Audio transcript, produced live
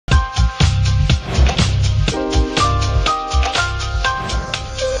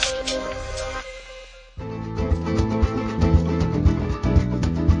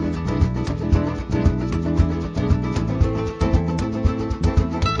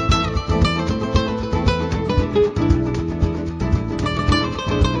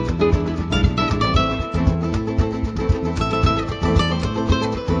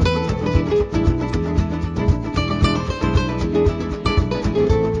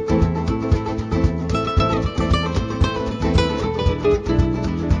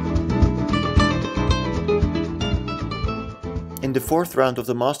the fourth round of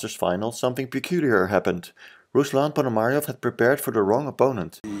the Masters final, something peculiar happened. Ruslan Ponomariov had prepared for the wrong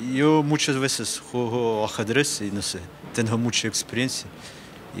opponent. Eu muitas vezes juego ajedrez y no sé, tengo mucha experiencia.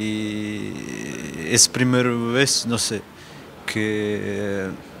 Y es primera vez, no sé, que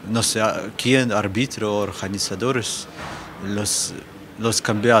no sé quién arbitro o organizadores los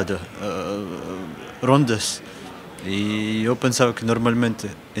cambiado rondas. Y yo pensaba que normalmente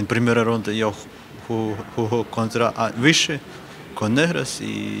en primera ronda yo juego contra Vishe, con negras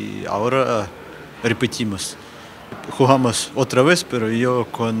y ahora repetimos. Jugamos otra vez, pero yo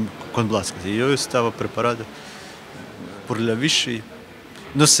con blancas. Y yo estaba preparado por la Vishe.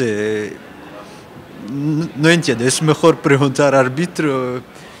 No sé, no entiendo. Es mejor preguntar al árbitro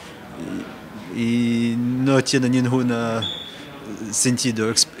y no tiene ningún sentido,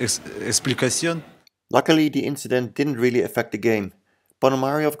 explicación. Luckily, the incident didn't really affect the game.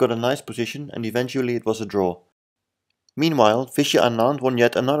 Ponomariov got a nice position and eventually it was a draw. Meanwhile, Vishy Anand won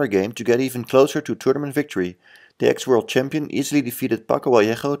yet another game to get even closer to tournament victory. The ex-world champion easily defeated Paco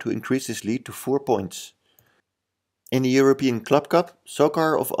Vallejo to increase his lead to 4 points. In the European Club Cup,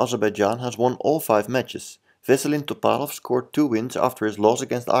 Sokar of Azerbaijan has won all 5 matches. Veselin Topalov scored 2 wins after his loss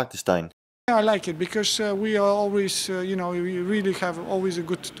against Artestein. I like it because we are always, we really have always a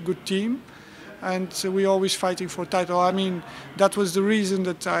good team, and we're always fighting for title. I mean, that was the reason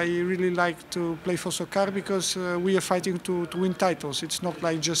that I really like to play for Sokar, because we are fighting to win titles. It's not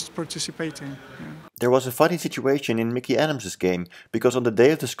like just participating. Yeah. There was a funny situation in Mickey Adams' game, because on the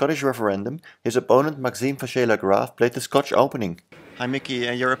day of the Scottish referendum, his opponent Maxime Vacher-Lagrave played the Scotch opening. Hi Mickey,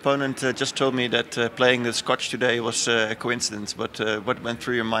 your opponent just told me that playing the Scotch today was a coincidence, but what went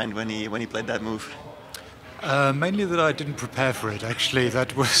through your mind when he played that move? Mainly that I didn't prepare for it, actually.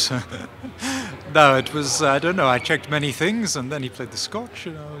 That was... no, it was, I don't know, I checked many things and then he played the Scotch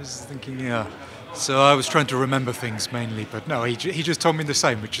and I was thinking, yeah. So I was trying to remember things mainly, but no, he just told me the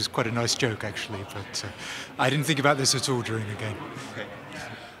same, which is quite a nice joke actually, but I didn't think about this at all during the game. Okay.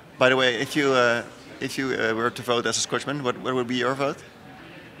 By the way, if you were to vote as a Scotsman, what would be your vote?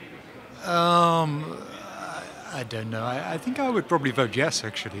 I don't know. I think I would probably vote yes,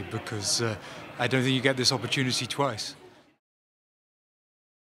 actually, because I don't think you get this opportunity twice.